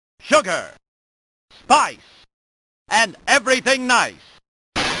sugar, spice, and everything nice.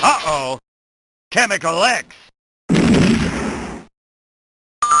 Uh-oh, Chemical X.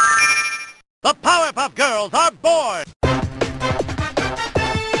 The Powerpuff Girls are born!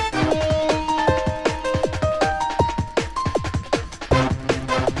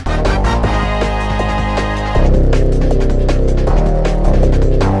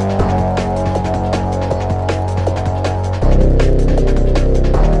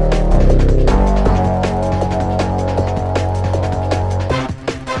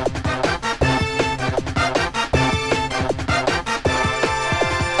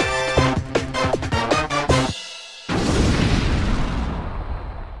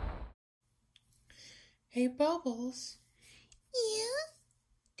 Hey, Bubbles. Yeah?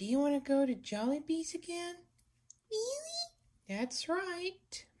 Do you want to go to Jolibees again? Really? That's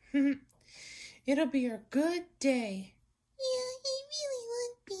right. It'll be a good day. Yeah, it really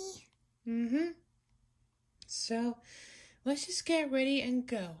would be. Mm-hmm. So, let's just get ready and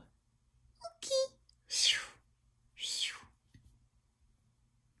go. Okay.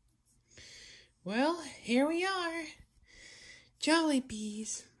 Well, here we are.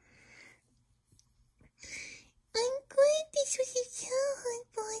 Jolibees. I'm glad this was a childhood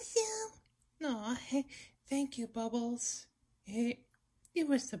blossom. Aw, thank you, Bubbles. It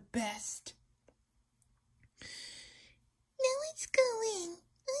was the best. Now let's go in.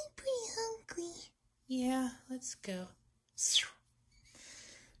 I'm pretty hungry. Yeah, let's go.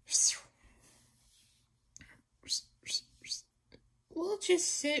 We'll just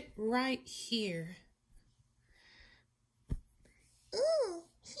sit right here. Ooh.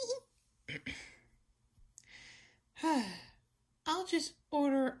 I'll just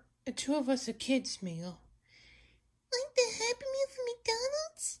order two of us a kid's meal. Like the Happy Meal from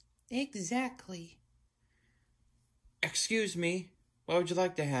McDonald's? Exactly. Excuse me, what would you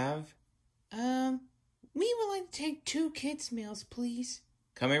like to have? We would like to take 2 kids' meals, please.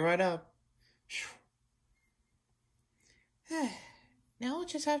 Coming right up. Now we'll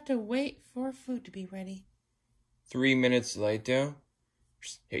just have to wait for our food to be ready. 3 minutes later.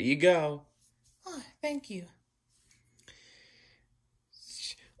 Here you go. Oh, thank you.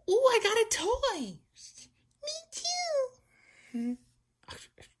 Ooh, I got a toy! Me too.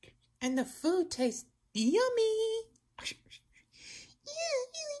 And the food tastes yummy! Yeah, it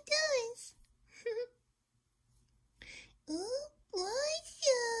really does. Oh, what's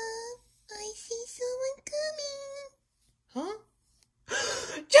up? I see someone coming. Huh?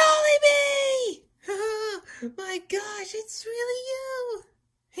 Jolibee! Oh, my gosh, it's really you!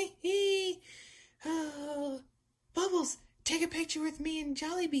 Hey, oh, Bubbles, take a picture with me and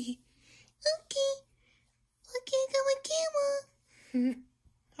Jolibee. Okay. Okay, I got my camera.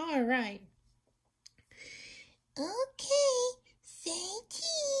 All right. Okay. Say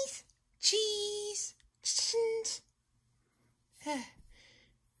cheese. Cheese.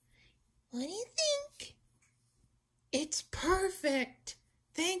 What do you think? It's perfect.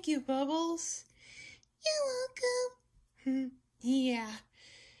 Thank you, Bubbles. You're welcome. Yeah.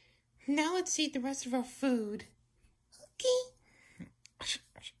 Now let's eat the rest of our food. Okay.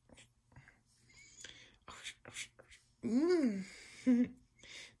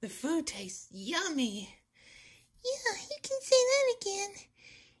 The food tastes yummy. Yeah, you can say that again.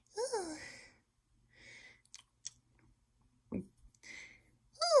 Oh.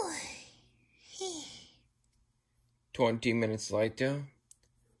 Oh. 20 minutes later.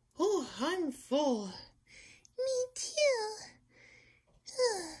 Oh, I'm full. Me too.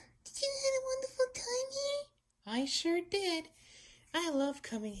 Did you have a wonderful time here? I sure did. I love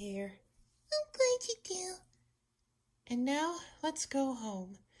coming here. I'm glad you do. And now, let's go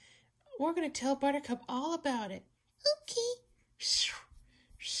home. We're going to tell Buttercup all about it. Okay.